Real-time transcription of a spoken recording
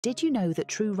Did you know that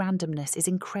true randomness is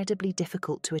incredibly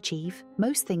difficult to achieve?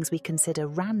 Most things we consider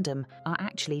random are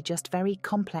actually just very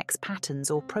complex patterns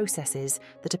or processes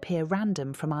that appear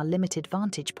random from our limited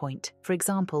vantage point. For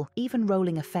example, even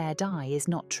rolling a fair die is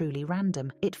not truly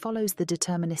random. It follows the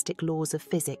deterministic laws of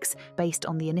physics based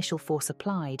on the initial force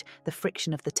applied, the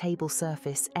friction of the table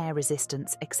surface, air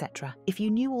resistance, etc. If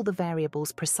you knew all the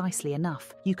variables precisely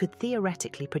enough, you could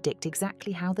theoretically predict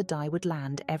exactly how the die would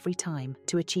land every time.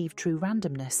 To achieve true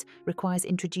randomness requires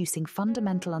introducing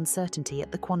fundamental uncertainty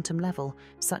at the quantum level,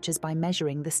 such as by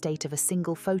measuring the state of a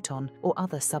single photon or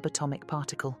other subatomic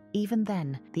particle. Even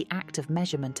then, the act of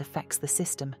measurement affects the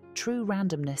system. True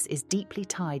randomness is deeply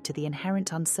tied to the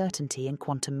inherent uncertainty in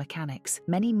quantum mechanics.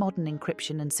 Many modern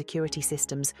encryption and security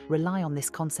systems rely on this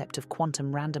concept of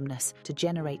quantum randomness to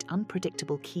generate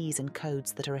unpredictable keys and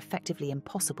codes that are effectively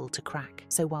impossible to crack.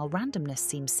 So while randomness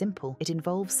seems simple, it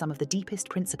involves some of the deepest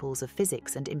principles of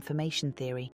physics and information theory